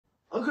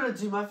I'm gonna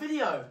do my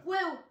video.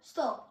 Will,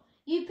 stop.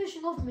 You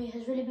pushing off me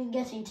has really been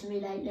getting to me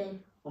lately.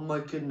 Oh my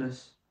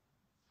goodness.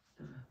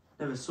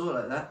 Never saw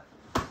it like that.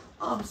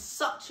 I'm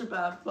such a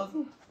bad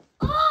father.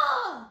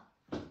 Ah!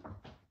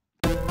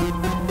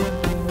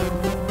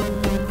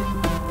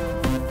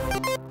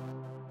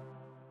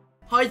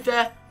 Hi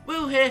there,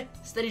 Will here,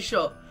 Steady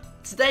Shot.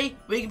 Today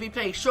we're going to be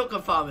playing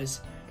Shotgun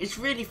Farmers. It's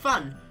really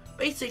fun.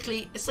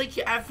 Basically, it's like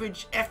your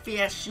average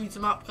FPS shoot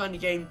 'em up kind of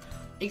game,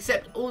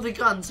 except all the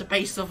guns are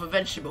based off of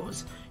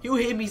vegetables. You'll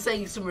hear me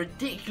saying some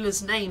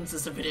ridiculous names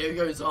as the video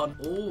goes on.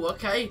 Oh,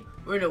 okay.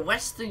 We're in a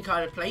western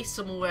kind of place,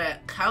 somewhere where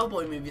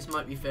cowboy movies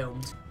might be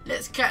filmed.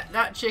 Let's catch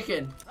that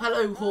chicken.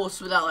 Hello,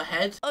 horse without a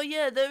head. Oh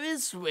yeah, there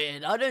is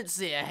weird. I don't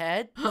see a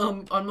head.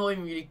 I'm not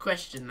even really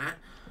questioning that.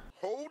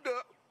 Hold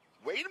up.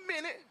 Wait a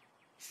minute.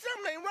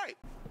 Something ain't right.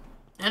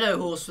 Hello,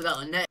 horse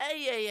without a neck.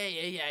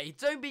 Hey,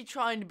 don't be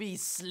trying to be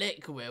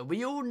slick, Will.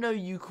 We all know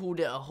you called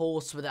it a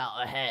horse without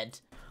a head.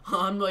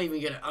 I'm not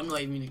even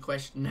gonna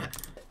question that.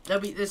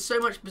 There's so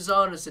much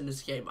bizarreness in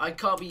this game. I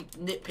can't be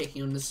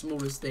nitpicking on the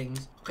smallest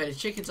things. Okay, the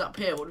chicken's up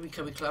here.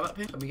 Can we climb up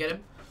here? Can we get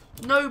him?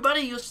 No,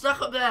 buddy, you're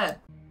stuck up there.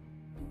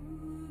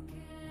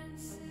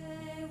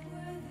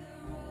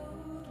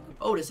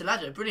 Oh, there's a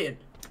ladder. Brilliant.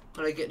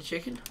 Can I get the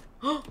chicken?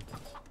 Oh,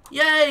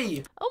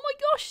 yay! Oh my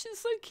gosh,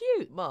 it's so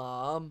cute,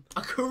 Mom.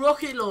 A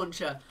rocket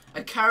launcher.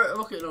 A carrot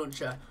rocket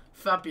launcher.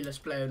 Fabulous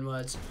play on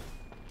words.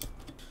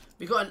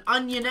 We got an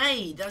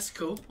onionade. That's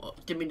cool. Oh,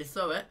 didn't mean to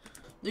throw it.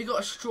 We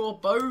got a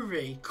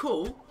strawberry.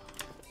 Cool.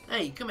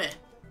 Hey, come here.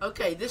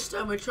 Okay, this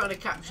time we're trying to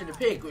capture the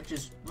pig, which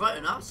is right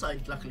on our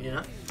side, luckily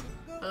enough.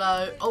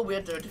 Hello. Oh, we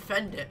had to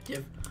defend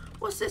it.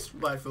 What's this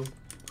rifle?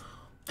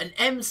 An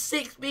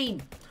M6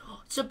 bean.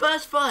 It's a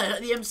burst fire like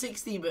the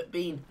M16, but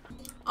bean.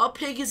 Our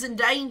pig is in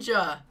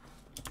danger.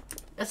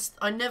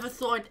 I never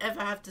thought I'd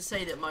ever have to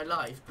say that in my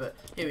life, but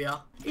here we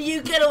are.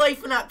 You get away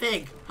from that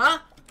pig, huh?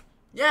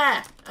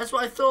 Yeah, that's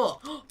what I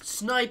thought.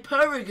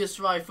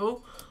 Sniperagus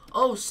rifle.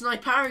 Oh,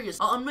 Sniperagus.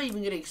 I'm not even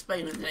going to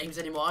explain the names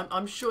anymore.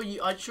 I'm sure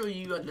you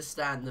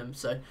understand them.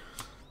 So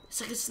it's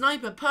like a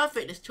sniper.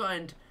 Perfect. Let's try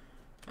and.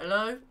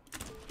 Hello.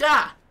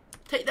 Da.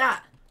 Take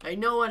that. Ain't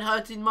no one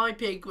hurting my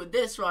pig with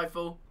this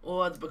rifle,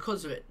 or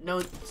because of it.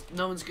 No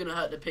one's going to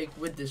hurt the pig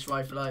with this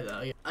rifle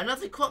either.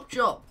 Another crop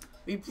drop.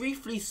 We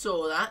briefly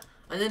saw that,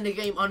 and then the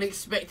game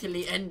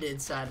unexpectedly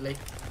ended, sadly.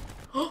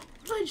 Oh,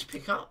 what did I just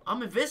pick up?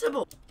 I'm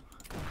invisible.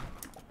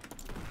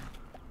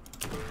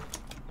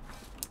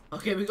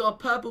 Okay, we got a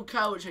purple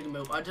cow chicken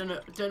milk. I don't know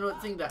what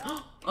to think that.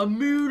 A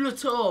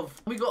Mulatov.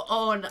 We got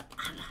what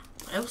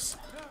else?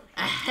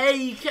 A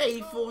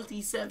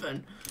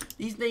AK-47.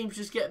 These names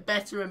just get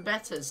better and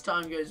better as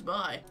time goes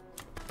by.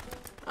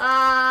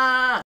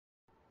 Ah!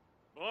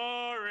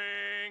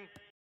 Boring.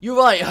 You're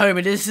right,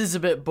 Homer. This is a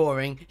bit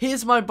boring.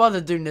 Here's my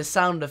brother doing the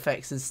sound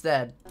effects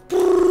instead.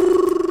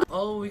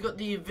 Oh, we got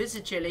the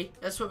Invisichili.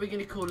 That's what we're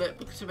gonna call it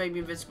because it made me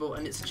invisible,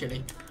 and it's a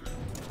chili.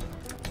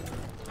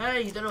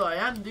 Hey, you don't know who I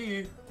am, do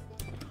you?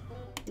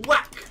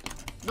 Whack!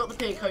 Not the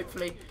pig,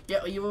 hopefully. Yeah,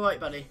 are you alright,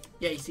 buddy?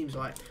 Yeah, he seems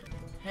alright.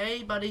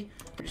 Hey, buddy.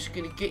 I'm just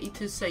gonna get you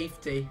to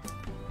safety.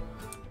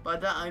 By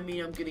that I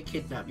mean I'm gonna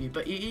kidnap you,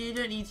 but you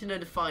don't need to know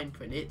the fine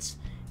print. It's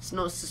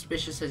not as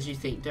suspicious as you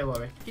think. Don't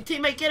worry. Your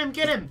teammate, get him,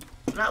 get him!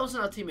 That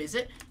wasn't our teammate, is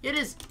it? Yeah, it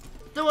is.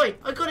 Don't worry,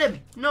 I got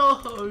him.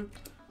 No.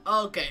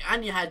 Okay,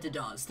 and you had to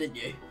dance, didn't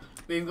you?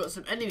 We've got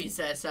some enemies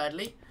there,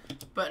 sadly,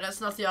 but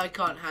that's nothing I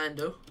can't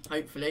handle.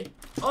 Hopefully.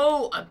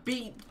 Oh, a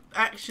beat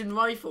action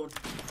rifle.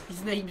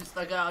 His name's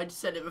like I just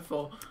said it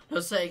before.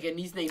 I'll say it again.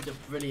 These names are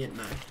brilliant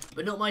now,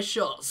 but not my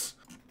shots.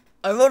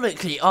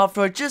 Ironically,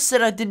 after I just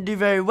said I didn't do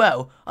very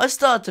well, I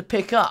started to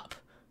pick up.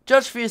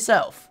 Judge for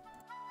yourself.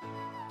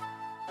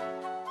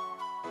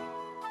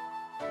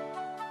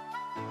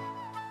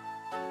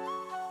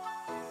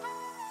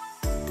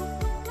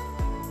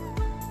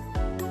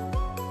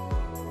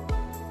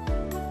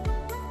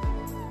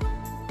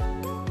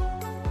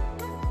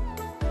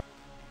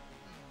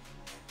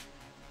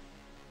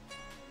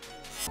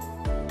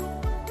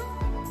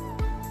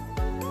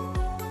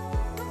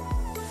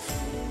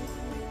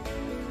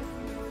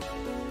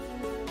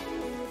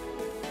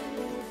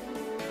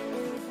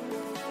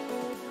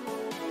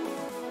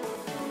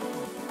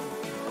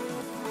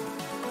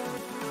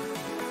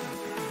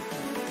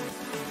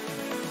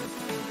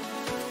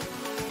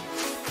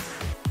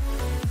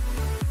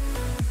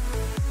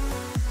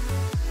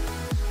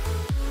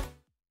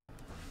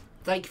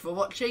 Thank you for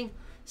watching.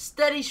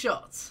 Steady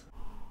Shots.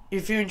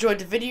 If you enjoyed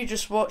the video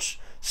just watched,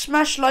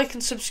 smash like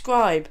and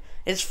subscribe.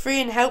 It's free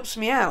and helps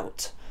me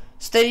out.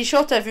 Steady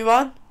Shot,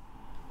 everyone.